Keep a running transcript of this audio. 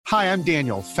Hi, I'm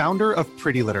Daniel, founder of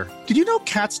Pretty Litter. Did you know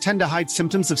cats tend to hide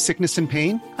symptoms of sickness and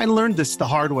pain? I learned this the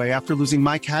hard way after losing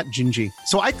my cat, Gingy.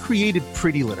 So I created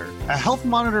Pretty Litter, a health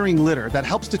monitoring litter that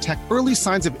helps detect early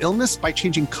signs of illness by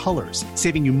changing colors,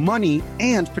 saving you money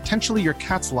and potentially your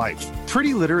cat's life.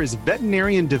 Pretty Litter is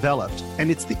veterinarian developed, and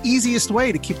it's the easiest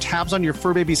way to keep tabs on your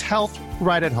fur baby's health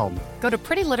right at home. Go to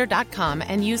prettylitter.com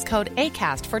and use code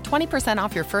ACAST for 20%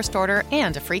 off your first order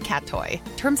and a free cat toy.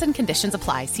 Terms and conditions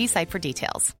apply. See site for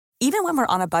details. Even when we're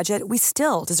on a budget, we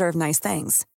still deserve nice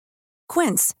things.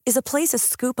 Quince is a place to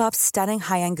scoop up stunning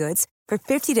high-end goods for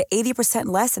 50 to 80%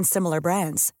 less than similar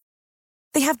brands.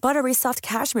 They have buttery soft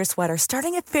cashmere sweaters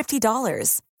starting at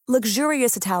 $50,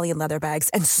 luxurious Italian leather bags,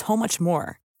 and so much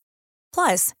more.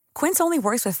 Plus, Quince only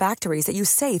works with factories that use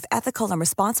safe, ethical, and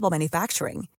responsible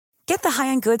manufacturing. Get the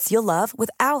high-end goods you'll love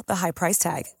without the high price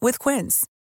tag with Quince.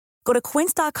 Go to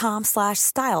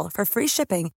quince.com/style for free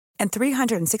shipping and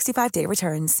 365-day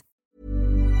returns.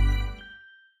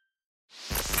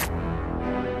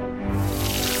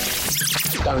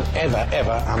 Don't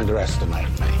ever underestimate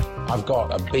me. I've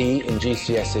got a B in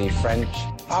GCSE French.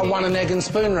 I won an egg and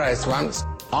spoon race once.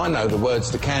 I know the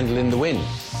words to Candle in the Wind.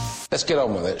 Let's get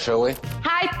on with it, shall we?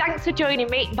 Hi, thanks for joining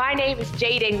me. My name is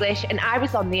Jade English and I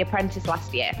was on The Apprentice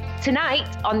last year.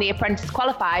 Tonight on The Apprentice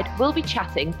Qualified, we'll be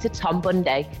chatting to Tom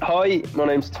Bunday. Hi, my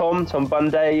name's Tom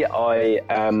Bunday. I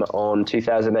am on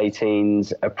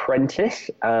 2018's Apprentice.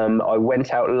 I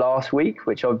went out last week,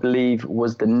 which I believe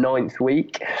was the 9th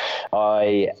week.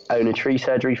 I own a tree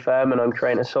surgery firm and I'm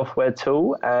creating a software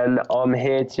tool, and I'm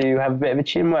here to have a bit of a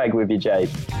chinwag with you, Jade.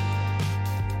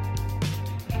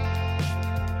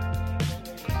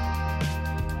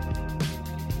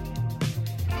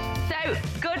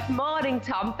 Good morning,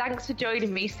 Tom. Thanks for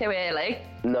joining me so early.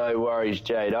 No worries,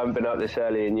 Jade. I haven't been up this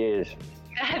early in years.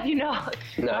 Have you not?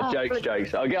 No,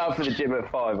 jokes. I'll get up for the gym at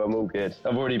 5. I'm all good.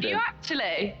 I've already been. You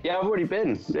actually? Yeah, I've already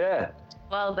been. Yeah.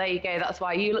 Well, there you go. That's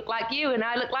why you look like you and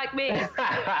I look like me.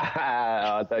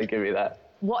 Oh, don't give me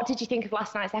that. What did you think of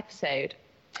last night's episode?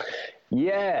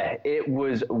 Yeah, it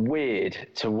was weird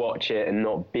to watch it and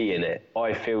not be in it.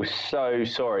 I feel so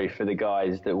sorry for the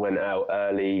guys that went out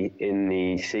early in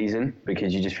the season,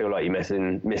 because you just feel like you're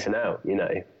missing out, you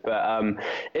know. But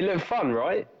it looked fun,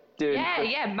 right?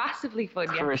 Yeah, massively fun.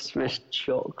 Christmas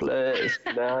chocolates,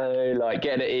 like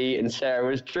getting to eat, and Sarah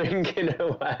was drinking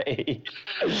away.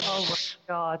 Oh my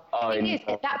God. The thing is,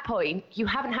 at that point, you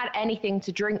haven't had anything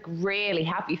to drink really,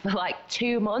 have you, for like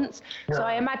 2 months? No. So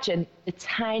I imagine the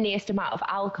tiniest amount of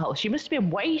alcohol, she must have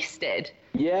been wasted.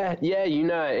 Yeah, you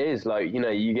know it is. Like, you know,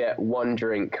 you get one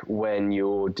drink when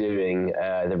you're doing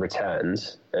the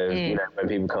returns, you know, when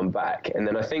people come back. And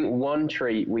then I think one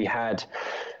treat we had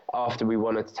after we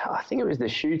won I think it was the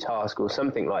shoe task or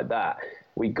something like that,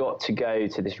 we got to go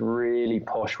to this really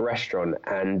posh restaurant,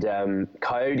 and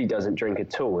Coyote doesn't drink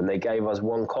at all, and they gave us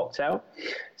one cocktail.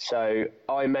 So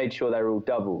I made sure they were all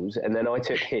doubles, and then I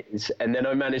took his, and then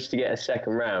I managed to get a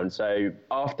second round. So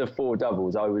after 4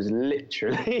 doubles, I was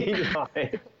literally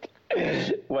like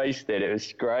wasted. It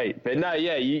was great. But no,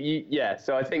 yeah,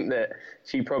 so I think that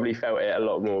she probably felt it a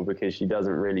lot more because she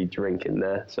doesn't really drink in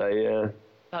there. So yeah.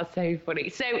 That's so funny.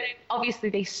 So obviously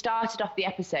they started off the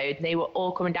episode and they were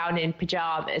all coming down in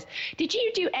pajamas. Did you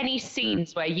do any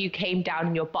scenes where you came down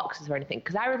in your boxers or anything?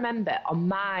 Because I remember on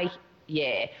my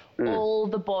year, all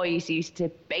the boys used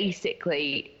to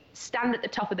basically stand at the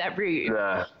top of their room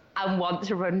and want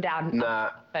to run down on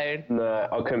the phone. No,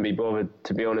 I couldn't be bothered,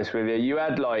 to be honest with you. You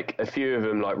had like a few of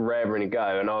them like raring to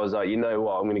go, and I was like, you know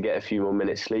what, I'm going to get a few more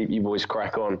minutes sleep. You boys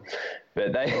crack on.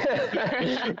 But they,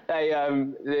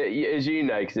 as you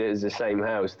know, because it is the same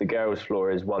house, the girls'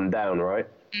 floor is one down, right?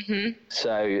 Mm-hmm.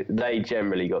 So they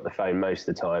generally got the phone most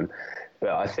of the time.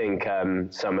 But I think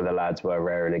some of the lads were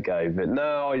raring to go. But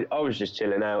no, I was just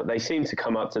chilling out. They seemed to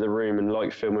come up to the room and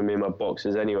like filming me in my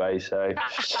boxers anyway, so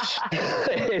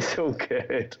it's all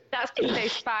good. That's just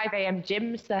those 5 a.m.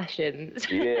 gym sessions.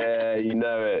 Yeah, you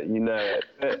know it.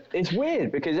 But it's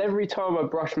weird because every time I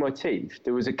brush my teeth,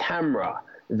 there was a camera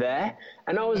there,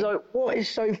 and I was like, what is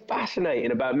so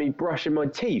fascinating about me brushing my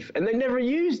teeth? And they never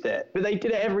used it, but they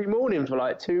did it every morning for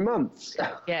like 2 months.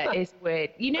 Yeah, it's weird.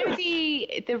 You know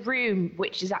the room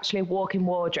which is actually a walk-in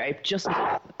wardrobe just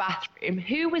above the bathroom,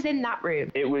 who was in that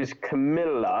room? It was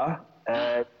Camilla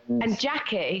and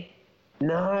Jackie.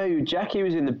 No, Jackie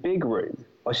was in the big room,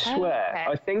 I swear. Okay.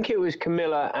 I think it was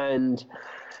Camilla and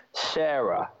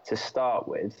Sarah to start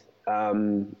with.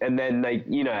 And then they,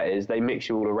 you know, they mix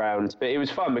you all around. But it was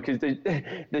fun because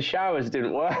the showers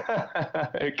didn't work.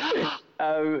 The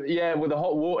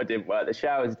hot water didn't work. The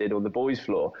showers did on the boys'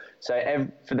 floor. So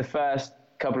for the first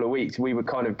couple of weeks, we were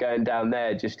kind of going down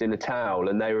there just in a towel,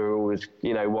 and they were always,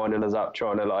 you know, winding us up,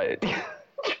 trying to like.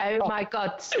 Oh my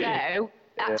God! So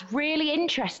that's really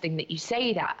interesting that you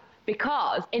say that.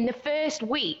 Because in the first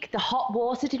week, the hot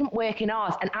water didn't work in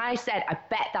ours. And I said, I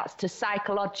bet that's to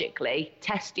psychologically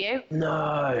test you.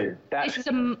 No. This is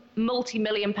a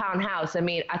multi-million-pound house. I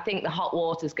mean, I think the hot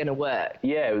water's going to work.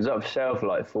 Yeah, it was up for sale for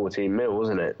like 14 mil,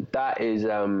 wasn't it? That is,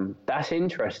 that's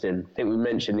interesting. I think we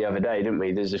mentioned the other day, didn't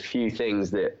we? There's a few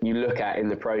things that you look at in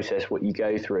the process, what you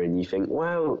go through, and you think,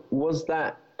 wow, was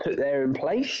that put there in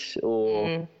place,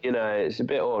 or you know, it's a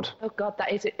bit odd. Oh God,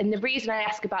 that is it. And the reason I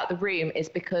ask about the room is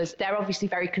because they're obviously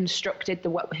very constructed,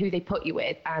 who they put you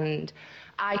with, and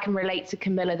I can relate to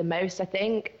Camilla the most, I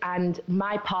think, and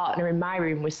my partner in my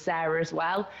room was Sarah as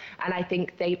well, and I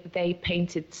think they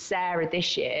painted Sarah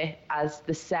this year as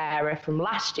the Sarah from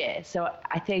last year. So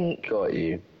I think got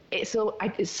you.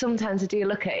 Sometimes I do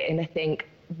look at it and I think,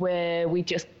 were we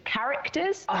just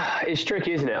characters? It's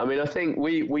tricky, isn't it? I mean, I think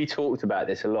we talked about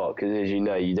this a lot because, as you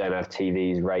know, you don't have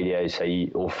TVs, radios,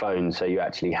 or phones, so you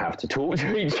actually have to talk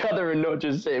to each other and not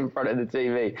just sit in front of the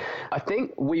TV. I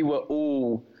think we were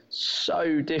all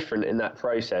so different in that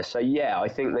process. So, yeah, I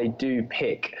think they do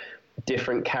pick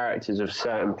different characters of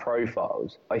certain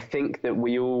profiles. I think that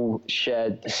we all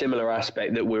shared a similar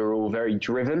aspect that we were all very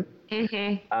driven.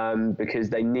 Because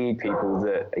they need people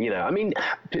that, you know, I mean,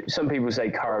 some people say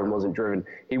Curran wasn't driven.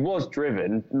 He was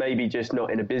driven, maybe just not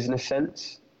in a business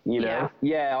sense, you know?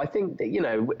 Yeah, I think that, you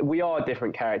know, we are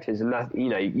different characters, and that, you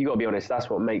know, you got to be honest, that's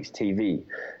what makes TV.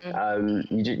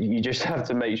 You just have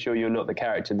to make sure you're not the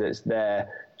character that's there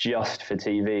just for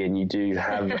TV, and you do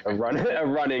have a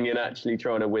running and actually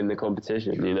trying to win the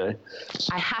competition, you know?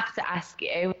 I have to ask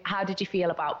you, how did you feel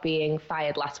about being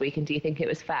fired last week, and do you think it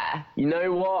was fair? You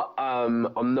know what?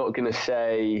 I'm not going to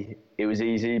say it was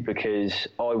easy, because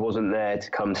I wasn't there to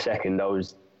come second. I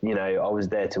was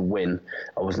there to win.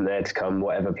 I wasn't there to come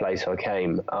whatever place I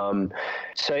came.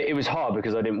 So it was hard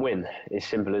because I didn't win. It's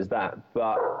simple as that.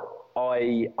 But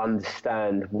I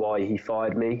understand why he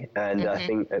fired me, and I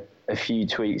think a few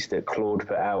tweets that Claude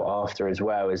put out after as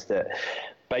well is that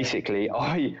basically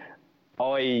the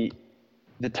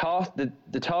task that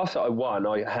I won,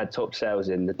 I had top sales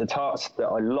in. The task that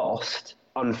I lost,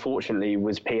 unfortunately,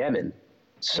 was PMing.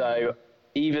 So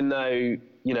even though,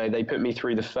 you know, they put me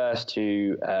through the first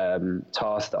two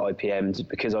tasks that I PM'd,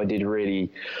 because I didn't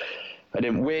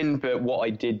win, but what I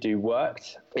did do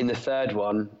worked. In the third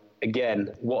one, again,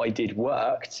 what I did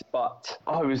worked, but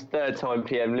I was third time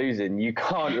PM losing. You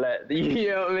can't let,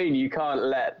 you know what I mean? You can't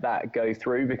let that go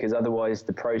through, because otherwise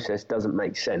the process doesn't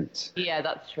make sense. Yeah,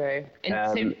 that's true. And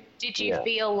so did you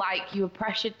feel like you were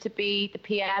pressured to be the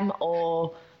PM,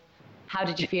 or how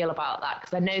did you feel about that?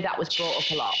 Because I know that was brought up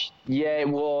a lot. Yeah, it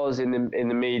was in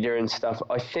the media and stuff.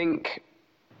 I think,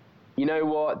 you know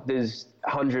what, there's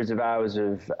hundreds of hours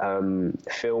of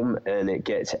film, and it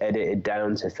gets edited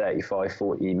down to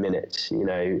 35-40 minutes, you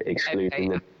know, excluding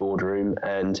the boardroom.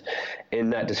 And in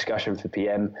that discussion for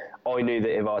PM, I knew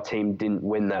that if our team didn't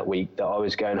win that week, that I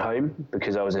was going home,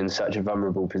 because I was in such a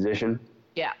vulnerable position.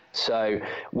 Yeah. So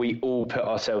we all put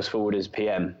ourselves forward as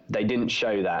PM. They didn't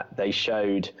show that. They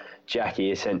showed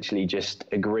Jackie essentially just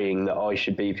agreeing that I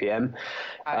should be PM.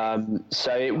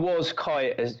 So it was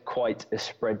quite a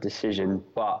spread decision.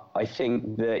 But I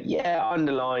think that,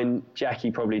 underlying,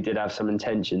 Jackie probably did have some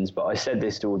intentions. But I said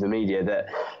this to all the media, that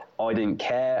I didn't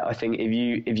care. I think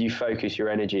if you focus your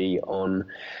energy on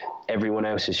everyone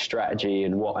else's strategy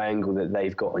and what angle that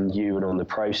they've got on you and on the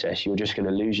process, you're just going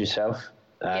to lose yourself.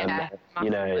 You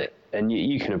know, and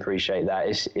you can appreciate that.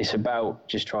 It's about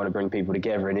just trying to bring people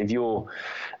together. And if you're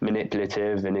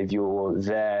manipulative, and if you're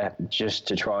there just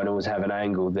to try and always have an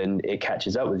angle, then it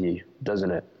catches up with you,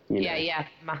 doesn't it? Yeah,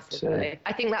 massively. So,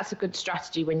 I think that's a good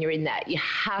strategy when you're in there. You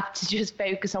have to just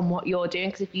focus on what you're doing,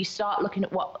 because if you start looking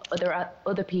at what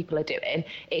other people are doing,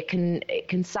 it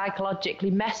can psychologically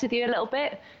mess with you a little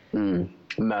bit.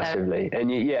 Massively.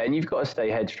 And you've got to stay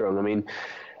headstrong. I mean,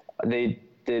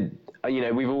 you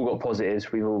know, we've all got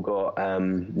positives, we've all got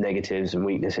negatives and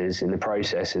weaknesses in the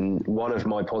process. And one of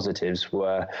my positives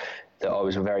were that I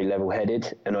was very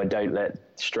level-headed, and I don't let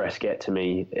stress get to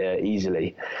me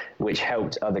easily, which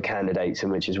helped other candidates,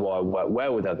 and which is why I work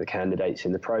well with other candidates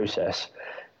in the process.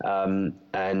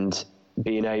 And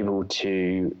being able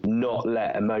to not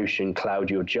let emotion cloud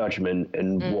your judgment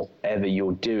and whatever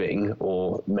you're doing,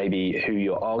 or maybe who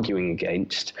you're arguing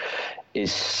against,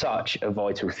 is such a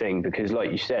vital thing, because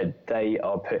like you said, they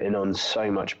are putting on so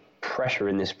much pressure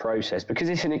in this process, because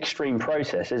it's an extreme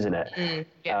process, isn't it?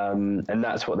 And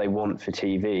that's what they want for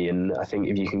TV. And I think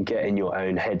if you can get in your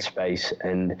own headspace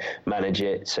and manage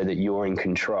it so that you're in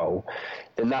control,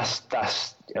 then that's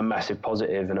a massive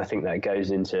positive. And I think that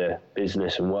goes into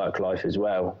business and work life as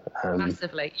well.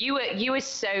 Massively. You were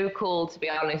so cool, to be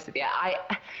honest with you.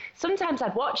 Sometimes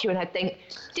I'd watch you and I'd think,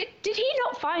 did he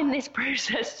not find this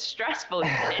process stressful in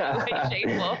any way, shape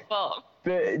or form?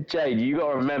 But Jade, you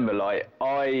got to remember, like,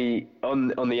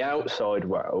 on the outside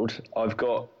world, I've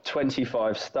got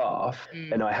 25 staff,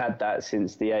 and I had that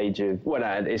since the age of, well,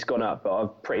 it's gone up, but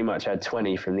I've pretty much had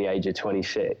 20 from the age of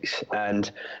 26,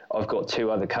 and I've got 2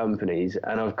 other companies,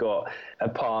 and I've got a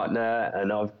partner,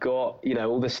 and I've got, you know,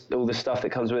 all the stuff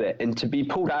that comes with it. And to be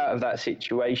pulled out of that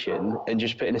situation and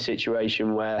just put in a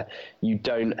situation where you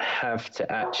don't have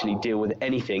to actually deal with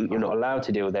anything, you're not allowed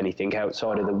to deal with anything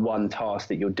outside of the one task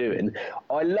that you're doing,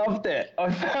 I loved it.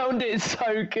 I found it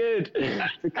so good,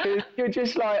 because you're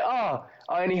just like, I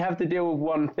only have to deal with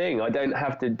one thing. I don't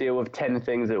have to deal with 10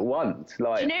 things at once.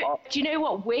 Like, do you know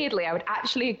what? Weirdly, I would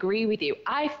actually agree with you.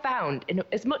 I found,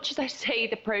 as much as I say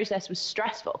the process was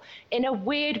stressful, in a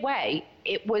weird way,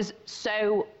 it was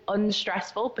so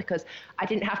unstressful, because I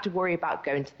didn't have to worry about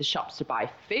going to the shops to buy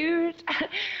food.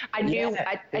 I knew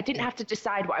I didn't have to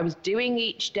decide what I was doing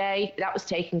each day. That was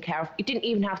taken care of. You didn't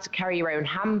even have to carry your own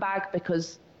handbag,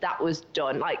 because that was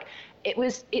done. Like,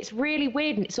 it's really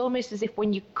weird, and it's almost as if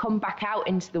when you come back out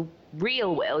into the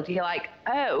real world, you're like,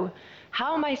 oh,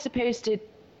 how am I supposed to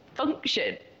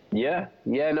function? Yeah,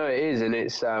 no, it is. And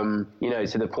it's, you know,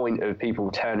 to the point of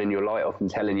people turning your light off and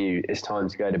telling you it's time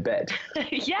to go to bed.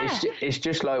 Yeah. It's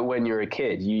just like when you're a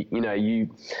kid, you know,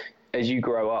 as you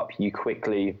grow up, you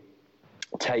quickly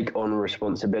take on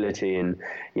responsibility, and,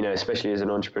 you know, especially as an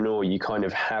entrepreneur, you kind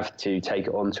of have to take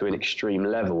it on to an extreme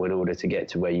level in order to get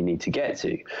to where you need to get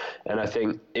to. And I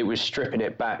think it was stripping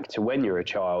it back to when you're a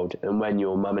child, and when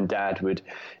your mum and dad would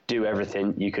do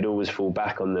everything, you could always fall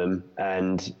back on them,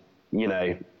 and, you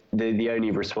know, the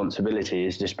only responsibility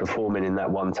is just performing in that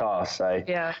one task. So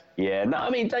yeah. No, I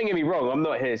mean, don't get me wrong, I'm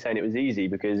not here saying it was easy,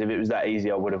 because if it was that easy,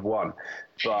 I would have won.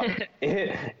 But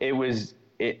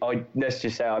let's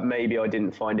just say maybe I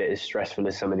didn't find it as stressful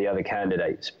as some of the other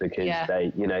candidates, because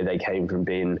they came from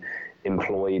being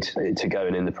employed to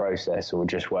going in the process, or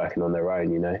just working on their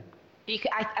own, you know.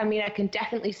 I mean, I can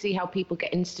definitely see how people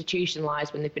get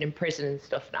institutionalized when they've been in prison and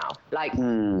stuff now. Like,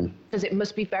 because it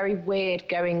must be very weird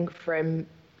going from,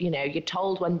 you know, you're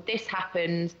told when this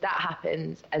happens, that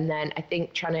happens, and then I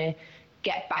think trying to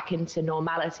get back into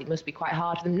normality must be quite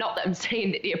hard for them. Not that I'm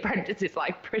saying that The Apprentice is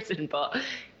like prison, but it's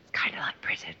kind of like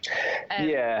prison.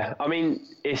 Yeah, I mean,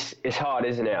 it's hard,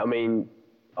 isn't it? I mean,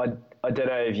 I don't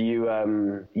know if you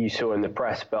saw in the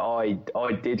press, but I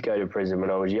did go to prison when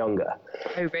I was younger.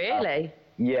 Oh, really?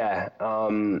 Yeah.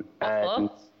 And I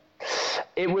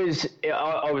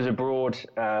was abroad,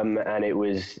 and it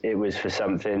was for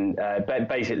something. But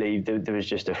basically, there was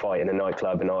just a fight in a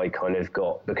nightclub, and I kind of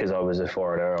got, because I was a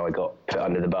foreigner, I got put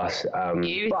under the bus.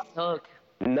 You thug.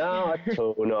 No,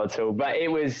 not at all. But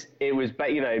it was,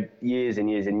 but, you know, years and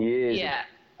years and years. Yeah.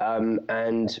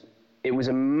 And it was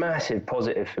a massive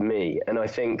positive for me. And I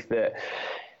think that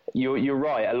you're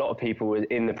right. A lot of people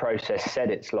in the process said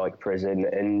it's like prison,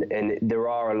 and there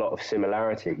are a lot of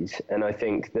similarities. And I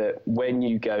think that when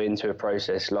you go into a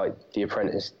process like The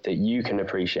Apprentice that you can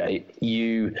appreciate,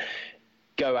 you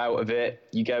go out of it,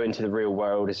 you go into the real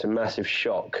world, it's a massive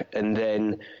shock, and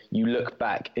then you look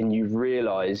back and you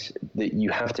realize that you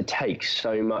have to take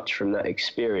so much from that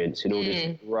experience in order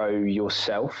to grow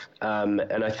yourself.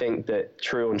 And I think that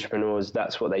true entrepreneurs,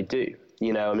 that's what they do.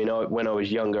 You know, I mean, when I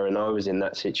was younger and I was in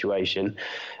that situation,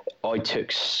 I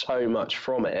took so much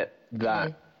from it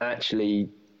that actually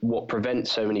what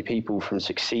prevents so many people from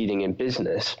succeeding in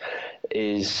business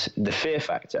is the fear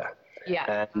factor.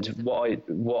 Yeah. And what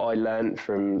I learned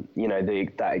from, you know,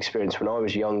 that experience when I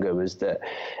was younger was that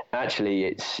actually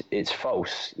it's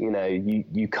false. You know,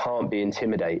 you can't be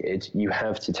intimidated. You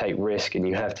have to take risk, and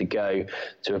you have to go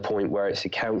to a point where it's a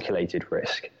calculated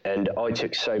risk. And I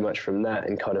took so much from that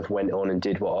and kind of went on and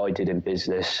did what I did in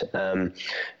business.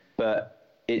 But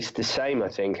it's the same, I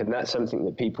think, and that's something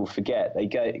that people forget. They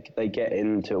get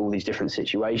into all these different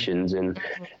situations and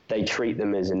they treat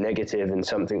them as a negative and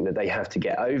something that they have to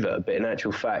get over. But in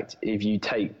actual fact, if you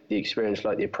take the experience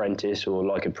like The Apprentice or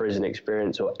like a prison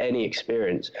experience or any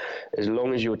experience, as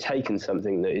long as you're taking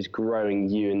something that is growing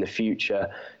you in the future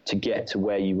to get to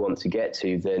where you want to get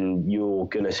to, then you're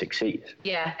going to succeed.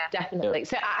 Yeah, definitely. Yeah.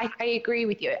 So I agree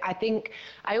with you. I think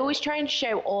I always try and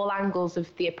show all angles of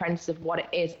The Apprentice of what it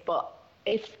is, but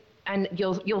if and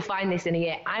you'll find this in a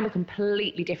year, I'm a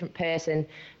completely different person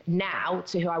now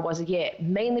to who I was a year,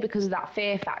 mainly because of that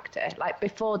fear factor. Like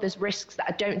before, there's risks that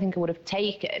I don't think I would have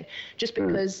taken, just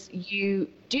because you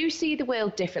do see the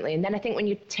world differently. And then I think when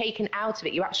you're taken out of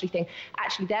it, you actually think,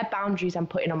 actually, they're boundaries I'm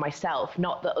putting on myself,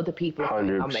 not that other people are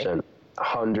putting on me.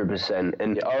 100%.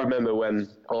 And I remember when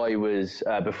I was,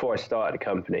 before I started a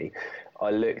company,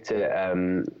 I looked at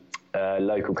a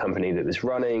local company that was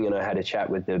running, and I had a chat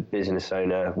with the business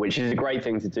owner, which is a great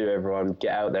thing to do, everyone.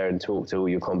 Get out there and talk to all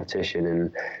your competition and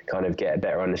kind of get a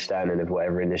better understanding of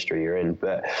whatever industry you're in.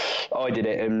 But I did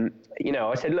it, and, you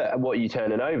know, I said, look, what are you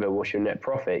turning over? What's your net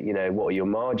profit? You know, what are your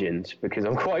margins? Because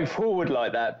I'm quite forward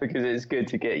like that, because it's good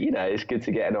to get, you know, it's good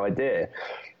to get an idea.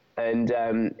 And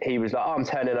he was like, I'm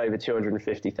turning over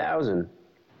 250,000.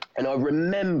 And I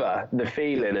remember the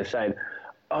feeling of saying,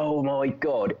 oh my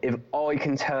God, if I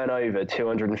can turn over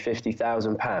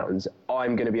 £250,000,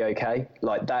 I'm going to be okay.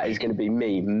 Like, that is going to be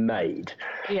me made.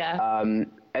 Yeah.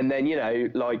 And then, you know,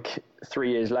 like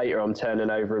 3 years later, I'm turning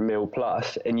over £1 million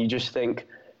plus, and you just think,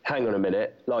 hang on a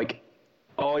minute, like,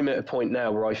 I'm at a point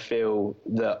now where I feel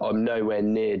that I'm nowhere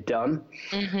near done.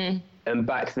 Mm-hmm. And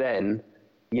back then,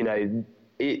 you know,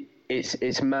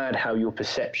 it's mad how your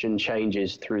perception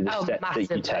changes through the steps massively.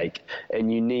 That you take.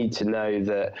 And you need to know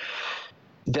that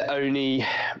the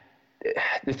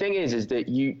thing is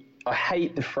that I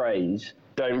hate the phrase,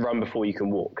 don't run before you can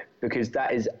walk, because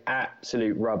that is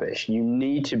absolute rubbish. You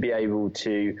need to be able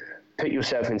to put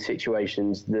yourself in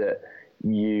situations that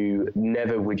you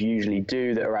never would usually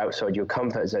do, that are outside your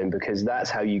comfort zone, because that's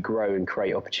how you grow and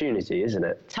create opportunity, isn't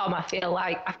it? Tom, I feel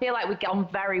like we get on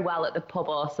very well at the pub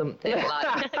or something.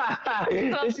 Like.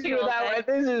 This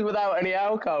is without any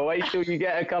alcohol. Wait till you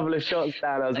get a couple of shots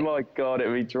down us. My God,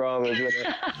 it'd be drama, wouldn't it?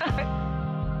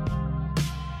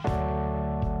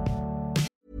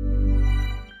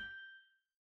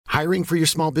 Hiring for your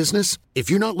small business?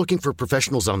 If you're not looking for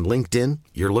professionals on LinkedIn,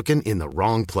 you're looking in the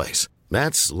wrong place.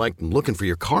 That's like looking for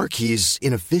your car keys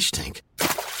in a fish tank.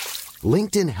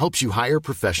 LinkedIn helps you hire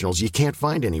professionals you can't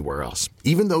find anywhere else,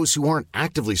 even those who aren't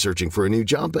actively searching for a new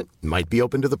job but might be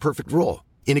open to the perfect role.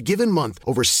 In a given month,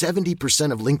 over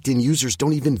 70% of LinkedIn users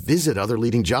don't even visit other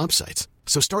leading job sites.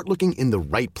 So start looking in the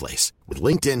right place. With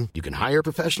LinkedIn, you can hire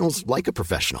professionals like a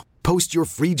professional. Post your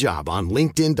free job on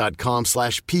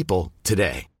linkedin.com/people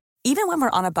today. Even when we're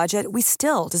on a budget, we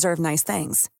still deserve nice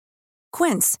things.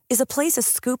 Quince is a place to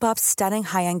scoop up stunning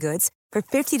high-end goods for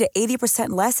 50 to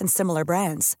 80% less than similar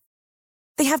brands.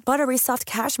 They have buttery soft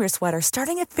cashmere sweaters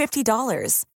starting at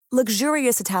 $50,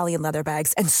 luxurious Italian leather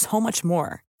bags, and so much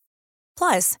more.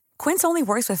 Plus, Quince only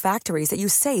works with factories that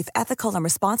use safe, ethical, and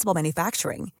responsible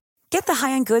manufacturing. Get the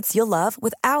high-end goods you'll love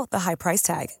without the high price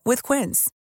tag with Quince.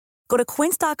 Go to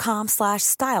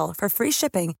quince.com/style for free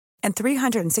shipping and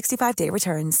 365-day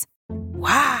returns.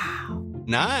 Wow.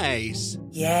 Nice.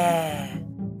 Yeah.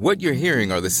 What you're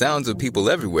hearing are the sounds of people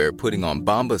everywhere putting on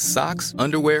Bombas socks,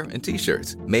 underwear, and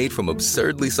T-shirts made from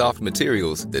absurdly soft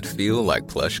materials that feel like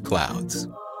plush clouds.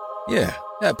 Yeah,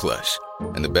 that plush.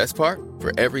 And the best part?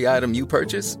 For every item you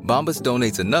purchase, Bombas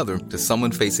donates another to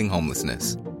someone facing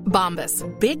homelessness. Bombas.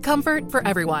 Big comfort for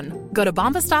everyone. Go to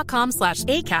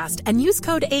bombas.com/ACAST and use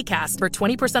code ACAST for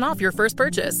 20% off your first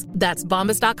purchase. That's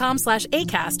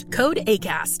bombas.com/ACAST. Code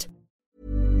ACAST.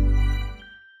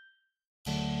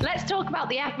 Let's talk about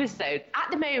the episode. At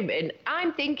the moment,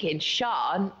 I'm thinking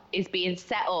Sean is being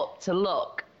set up to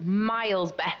look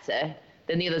miles better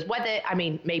than the others.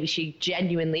 Maybe she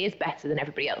genuinely is better than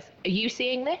everybody else. Are you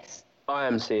seeing this? I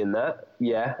am seeing that,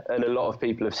 yeah. And a lot of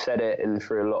people have said it, and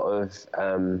through a lot of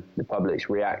the public's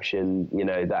reaction, you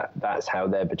know, that's how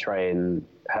they're portraying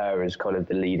her as kind of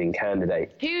the leading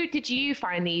candidate. Who did you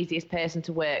find the easiest person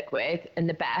to work with and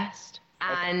the best?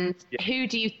 And who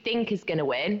do you think is going to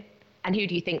win? And who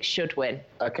do you think should win?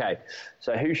 Okay,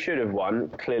 so who should have won?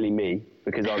 Clearly me,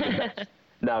 because I'm the best.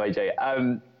 No, AJ.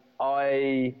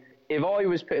 If I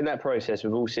was put in that process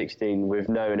with all 16, with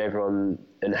knowing everyone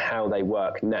and how they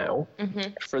work now,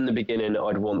 from the beginning,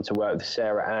 I'd want to work with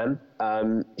Sarah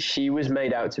Ann. She was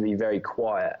made out to be very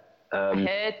quiet. I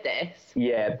heard this.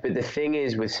 Yeah, but the thing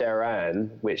is with Sarah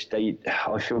Ann, which I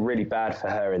feel really bad for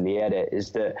her in the edit, is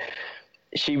that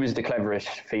she was the cleverest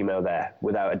female there,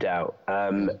 without a doubt.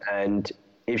 And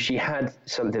if she had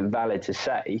something valid to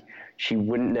say, she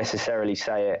wouldn't necessarily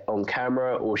say it on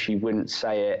camera, or she wouldn't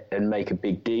say it and make a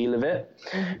big deal of it.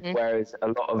 Whereas a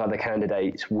lot of other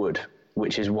candidates would,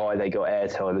 which is why they got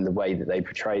airtime in the way that they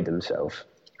portrayed themselves.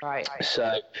 Right.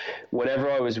 So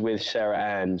whenever I was with Sarah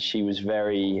Ann, she was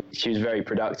very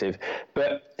productive.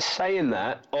 But saying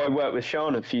that, I worked with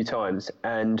Sian a few times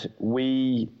and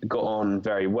we got on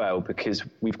very well because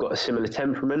we've got a similar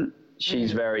temperament.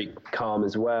 She's very calm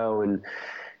as well, and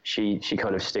she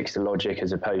kind of sticks to logic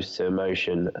as opposed to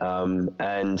emotion.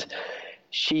 And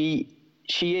she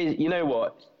is, you know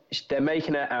what? They're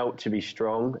making her out to be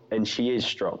strong, and she is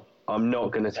strong. I'm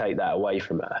not going to take that away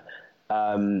from her.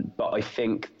 But I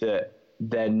think that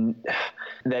they're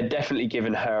definitely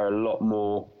giving her a lot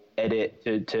more edit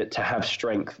to have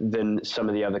strength than some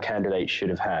of the other candidates should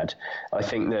have had. I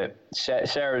think that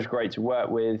Sarah's great to work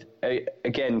with.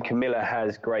 Again, Camilla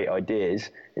has great ideas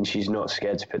and she's not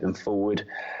scared to put them forward.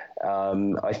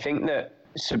 I think that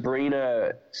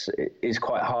Sabrina is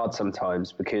quite hard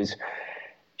sometimes because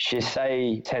she'll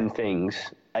say 10 things.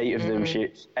 Eight of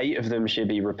them should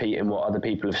be repeating what other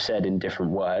people have said in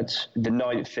different words. The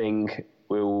 9th thing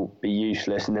will be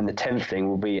useless, and then the 10th thing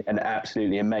will be an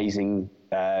absolutely amazing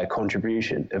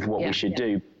contribution of what we should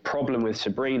do. Problem with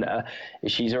Sabrina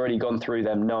is she's already gone through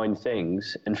them 9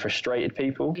 things and frustrated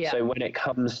people. Yeah. So when it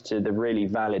comes to the really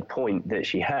valid point that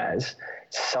she has,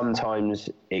 sometimes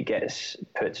it gets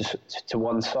put to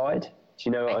one side. Do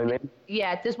you know what I mean?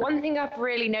 Yeah, there's one thing I've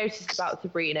really noticed about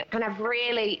Sabrina, and I've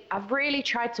really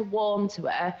tried to warm to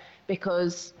her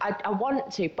because I want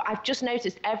to, but I've just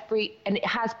noticed and it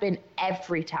has been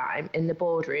every time in the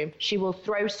boardroom, she will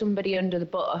throw somebody under the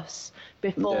bus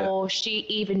before she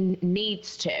even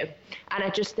needs to. And I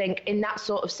just think in that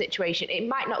sort of situation, it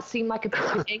might not seem like a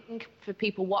big thing for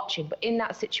people watching, but in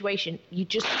that situation, you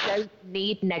just don't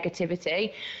need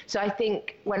negativity. So I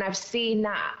think when I've seen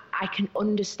that, I can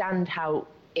understand how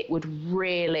it would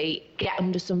really get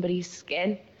under somebody's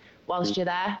skin whilst you're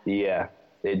there. Yeah,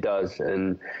 it does.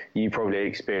 And you probably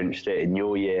experienced it in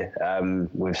your year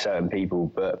with certain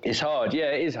people. But it's hard.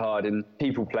 Yeah, it is hard. And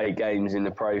people play games in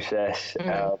the process.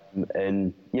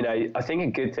 And, you know, I think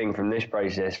a good thing from this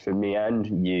process for me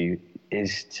and you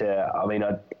is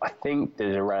I think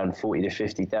there's around 40 to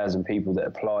 50,000 people that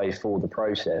apply for the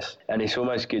process. And it's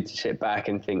almost good to sit back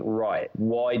and think, right,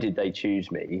 why did they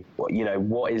choose me?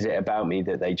 What is it about me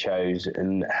that they chose,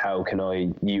 and how can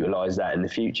I utilize that in the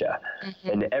future?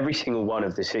 And every single one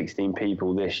of the 16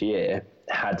 people this year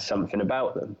had something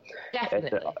about them.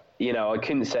 Definitely. And, I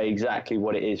couldn't say exactly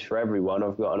what it is for everyone.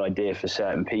 I've got an idea for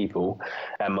certain people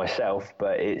and myself,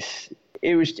 but it's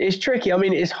tricky. I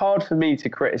mean, it's hard for me to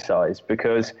criticize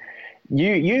because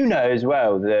you know as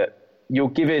well that you're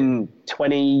given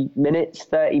 20 minutes,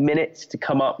 30 minutes to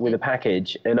come up with a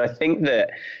package. And I think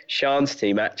that Sian's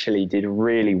team actually did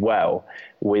really well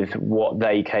with what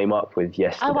they came up with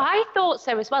yesterday. Oh, I thought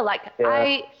so as well.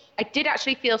 I did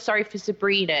actually feel sorry for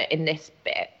Sabrina in this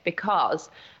bit because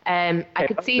I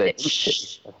could see that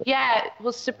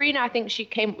Sabrina, I think she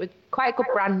came up with quite good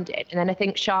branding, and then I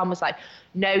think Sian was like,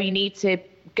 no, you need to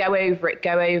go over it.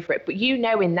 But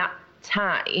in that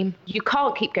time, you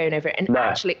can't keep going over it. And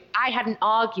actually, I had an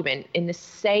argument in the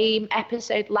same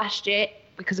episode last year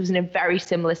because I was in a very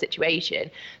similar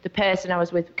situation. The person I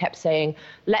was with kept saying,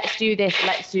 let's do this,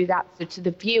 let's do that. So to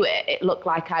the viewer, it looked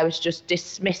like I was just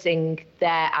dismissing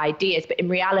their ideas. But in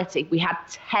reality, we had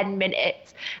 10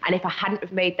 minutes. And if I hadn't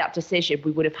have made that decision,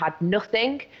 we would have had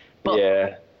nothing.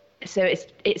 But so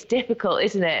it's difficult,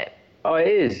 isn't it? Oh, it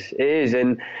is.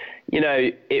 And,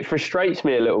 it frustrates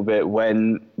me a little bit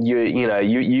when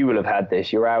you will have had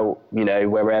this. You're out,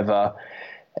 wherever,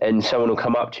 and someone will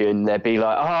come up to you and they'll be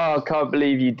like, oh, I can't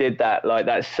believe you did that. Like,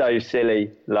 that's so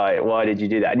silly. Like, why did you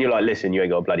do that? And you're like, listen, you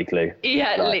ain't got a bloody clue.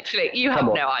 Yeah, literally. You have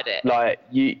no idea. Like,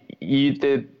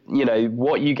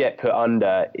 what you get put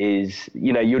under is,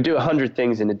 you'll do 100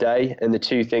 things in a day, and the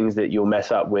 2 things that you'll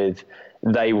mess up with,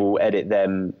 they will edit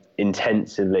them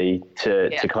intensively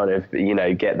to kind of,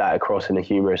 get that across in a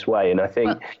humorous way. And I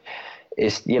think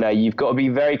it's, you've got to be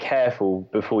very careful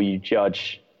before you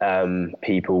judge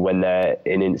people when they're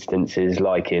in instances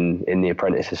like in The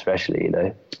Apprentice especially,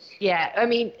 Yeah, I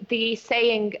mean, the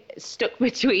saying stuck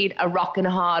between a rock and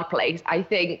a hard place, I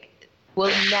think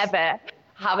will never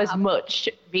have as much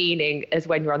meaning as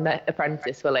when you're on The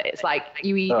Apprentice, will it? It's like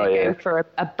you either go for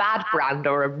a bad brand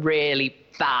or a really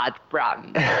bad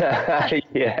brand.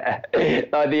 Yeah,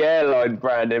 like the airline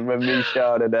branding when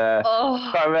Sian and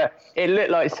it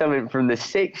looked like something from the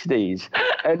 60s.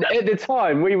 And at the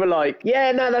time we were like,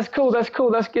 yeah, no, that's cool, that's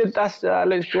good, that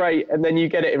looks great. And then you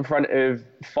get it in front of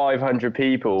 500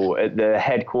 people at the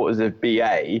headquarters of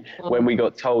BA when we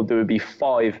got told there would be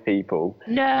 5 people.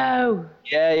 No.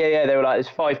 Yeah. They were like,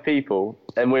 there's 5 people.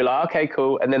 And we were like, okay,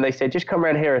 cool. And then they said, just come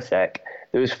around here a sec.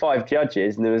 There was 5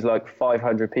 judges and there was like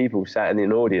 500 people sat in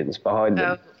the audience behind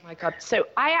them. Oh my God. So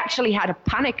I actually had a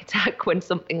panic attack when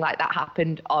something like that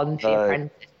happened on The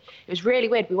Apprentice. It was really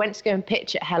weird. We went to go and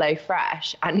pitch at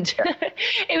HelloFresh, and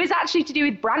it was actually to do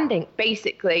with branding.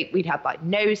 Basically, we'd had like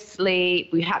no sleep.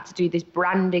 We had to do this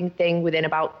branding thing within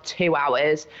about 2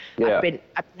 hours. Yeah. I've been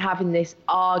having this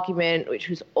argument, which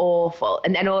was awful.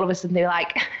 And then all of a sudden they were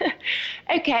like,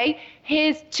 okay,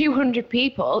 here's 200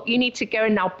 people. You need to go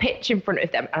and now pitch in front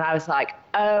of them. And I was like,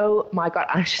 oh my God.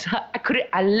 I was just like,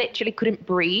 I literally couldn't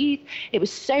breathe. It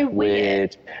was so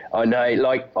weird. I know,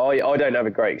 like, I don't have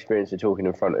a great experience of talking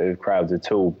in front of crowds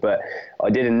at all, but I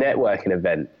did a networking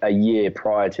event a year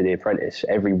prior to The Apprentice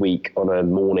every week on a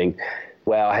morning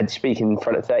where I had to speak in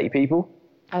front of 30 people.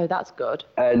 Oh, that's good.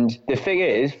 And the thing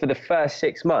is, for the first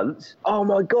 6 months, oh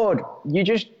my God,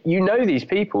 you know these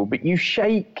people, but you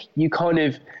shake, you kind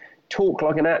of talk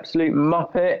like an absolute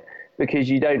muppet because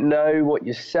you don't know what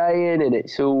you're saying, and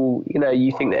it's all, you know,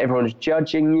 you think that everyone's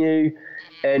judging you.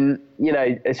 And, you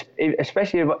know,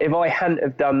 especially if I hadn't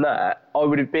have done that, I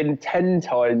would have been 10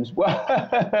 times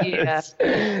worse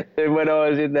than when I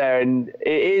was in there. And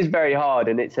it is very hard,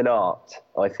 and it's an art,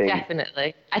 I think.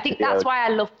 Definitely. I think that's why I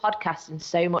love podcasting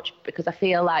so much, because I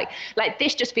feel like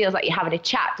this just feels like you're having a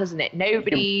chat, doesn't it?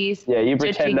 Nobody's you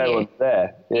pretend no one's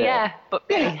there. Yeah, but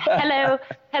hello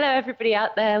everybody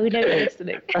out there. We know you're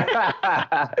listening.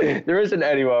 There isn't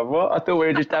anyone. What? I thought we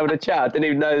were just having a chat. I didn't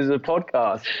even know there was a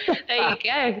podcast. There you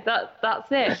go. That's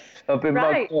it. I've been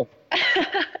mugged off.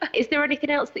 Is there anything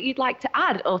else that you'd like to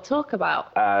add or talk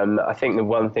about? I think the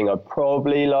one thing I'd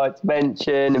probably like to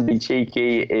mention and be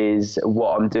cheeky is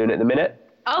what I'm doing at the minute.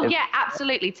 Oh, yeah,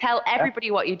 absolutely. Tell everybody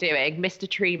what you're doing, Mr.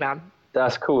 Tree Man.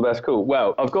 That's cool.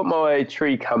 Well, I've got my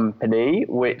tree company,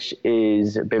 which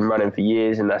is been running for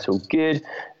years, and that's all good.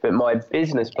 But my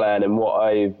business plan and what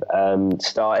I've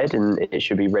started, and it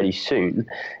should be ready soon,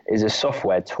 is a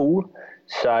software tool.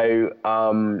 So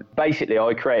basically,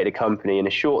 I created a company in a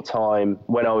short time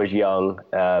when I was young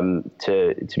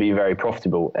to be very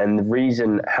profitable. And the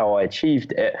reason how I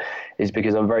achieved it is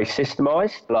because I'm very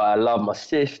systemized. Like, I love my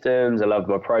systems, I love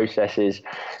my processes.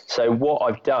 So what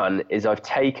I've done is I've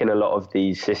taken a lot of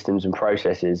these systems and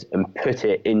processes and put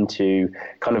it into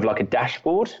kind of like a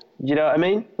dashboard. Do you know what I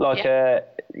mean? Like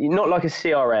not like a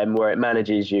CRM where it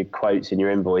manages your quotes and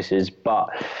your invoices, but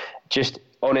just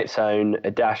on its own, a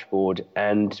dashboard.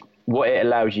 And what it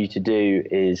allows you to do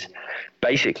is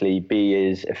basically be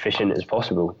as efficient as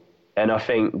possible. And I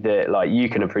think that, like, you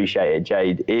can appreciate it,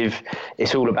 Jade, if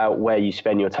it's all about where you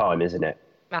spend your time, isn't it?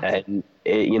 And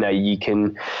you know, you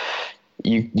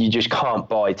just can't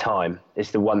buy time.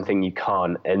 It's the one thing you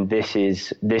can't. And this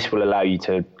will allow you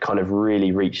to kind of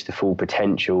really reach the full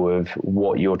potential of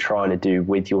what you're trying to do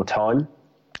with your time.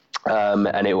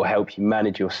 And it will help you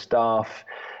manage your staff.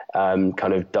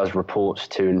 Kind of does reports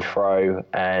to and fro,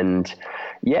 and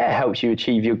helps you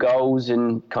achieve your goals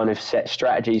and kind of set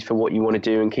strategies for what you want to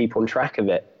do and keep on track of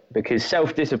it. Because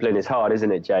self-discipline is hard, isn't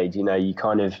it, Jade? You know, you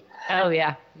kind of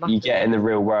you get in the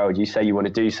real world, you say you want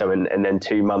to do something, and then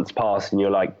 2 months pass and you're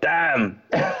like, damn.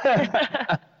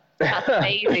 That's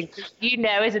amazing. You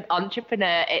know, as an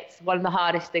entrepreneur, it's one of the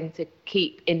hardest things to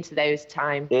keep into those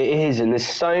times. It is, and there's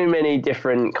so many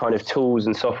different kind of tools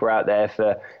and software out there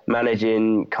for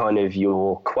managing kind of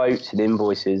your quotes and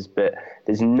invoices, but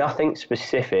there's nothing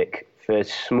specific for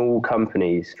small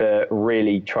companies for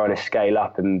really trying to scale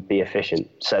up and be efficient.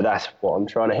 So that's what I'm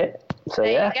trying to hit. So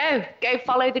there you go. Go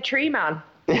follow the Tree Man.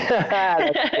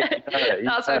 That's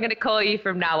what I'm going to call you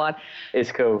from now on.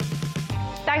 It's cool.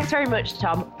 Thanks very much,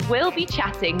 Tom. We'll be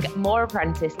chatting more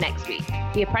Apprentice next week.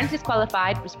 The Apprentice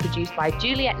Qualified was produced by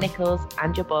Juliet Nichols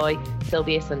and your boy,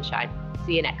 Sylvia Sunshine.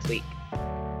 See you next week.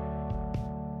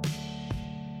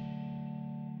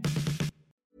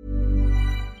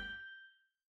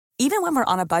 Even when we're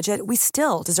on a budget, we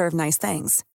still deserve nice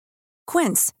things.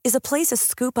 Quince is a place to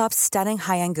scoop up stunning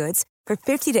high-end goods for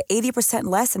 50 to 80%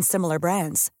 less than similar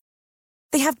brands.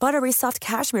 They have buttery soft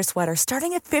cashmere sweaters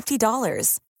starting at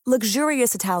 $50,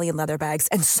 luxurious Italian leather bags,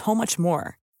 and so much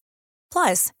more.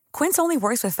 Plus, Quince only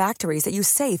works with factories that use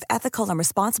safe, ethical, and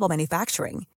responsible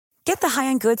manufacturing. Get the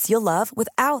high-end goods you'll love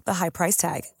without the high price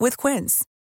tag with Quince.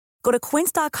 Go to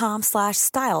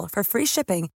quince.com/style for free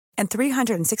shipping and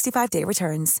 365-day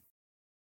returns.